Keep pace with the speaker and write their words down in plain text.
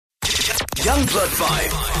Young Blood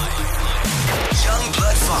 5. Young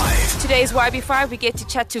Blood 5. Today's YB5, we get to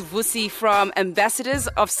chat to Vusi from Ambassadors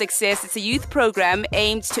of Success. It's a youth program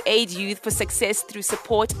aimed to aid youth for success through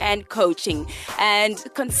support and coaching. And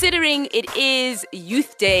considering it is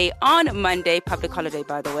Youth Day on Monday, public holiday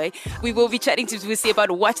by the way, we will be chatting to Vusi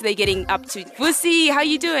about what they're getting up to. Vusi, how are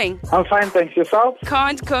you doing? I'm fine, thanks. Yourself?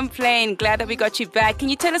 Can't complain. Glad that we got you back. Can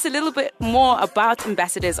you tell us a little bit more about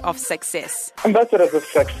Ambassadors of Success? Ambassadors of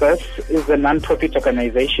Success is a non-profit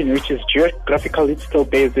organization which is geographically still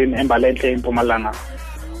based in Embalenhle in Mpumalanga.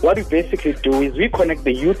 What we basically do is we connect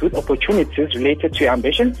the youth with opportunities related to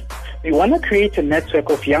ambitions. We want to create a network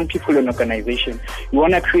of young people in organization. We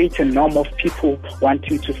want to create a norm of people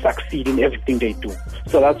wanting to succeed in everything they do.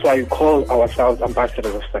 So that's why we call ourselves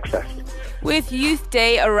Ambassadors of Success. With Youth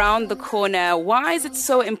Day around the corner, why is it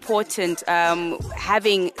so important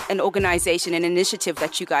having an organization, an initiative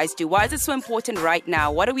that you guys do? Why is it so important right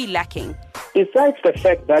now? What are we lacking? Besides the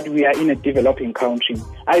fact that we are in a developing country,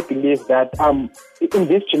 I believe that in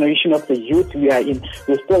this generation of the youth we are in,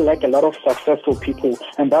 we still lack a lot of successful people,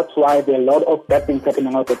 and that's why there are a lot of bad things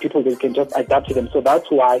happening out there, people that can just adapt to them. So that's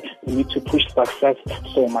why we need to push success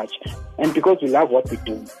so much, and because we love what we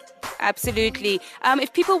do. Absolutely.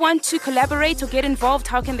 If people want to collaborate or get involved,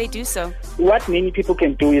 how can they do so? What many people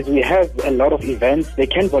can do is we have a lot of events. They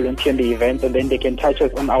can volunteer in the events, and then they can touch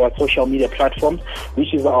us on our social media platforms,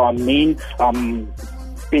 which is our main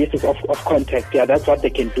basis of contact. Yeah, that's what they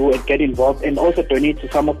can do, and get involved and also donate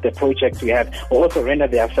to some of the projects we have, or also render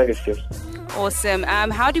their services. Awesome.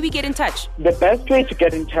 How do we get in touch? The best way to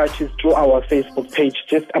get in touch is through our Facebook page,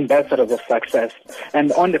 just Ambassadors of Success.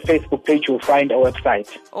 And on the Facebook page, you'll find our website.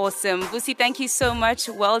 Awesome. Vusi, thank you so much.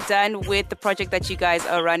 Well done with the project that you guys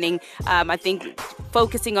are running. I think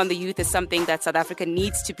focusing on the youth is something that South Africa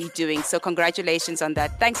needs to be doing. So congratulations on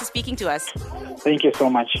that. Thanks for speaking to us. Thank you so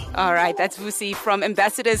much. All right. That's Vusi from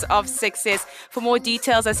Ambassadors of Success. For more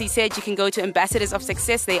details, as he said, you can go to Ambassadors of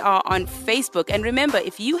Success. They are on Facebook. And remember,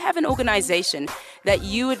 if you have an organization that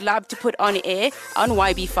you would love to put on air on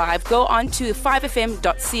YB5, go on to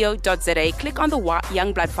 5fm.co.za, click on the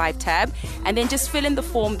Young Blood 5 tab, and then just fill in the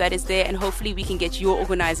form that is there, and hopefully we can get your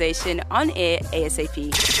organization on air ASAP.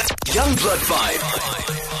 Young Blood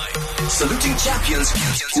 5. Saluting champions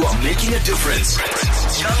who are making a difference.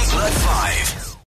 Young Blood 5.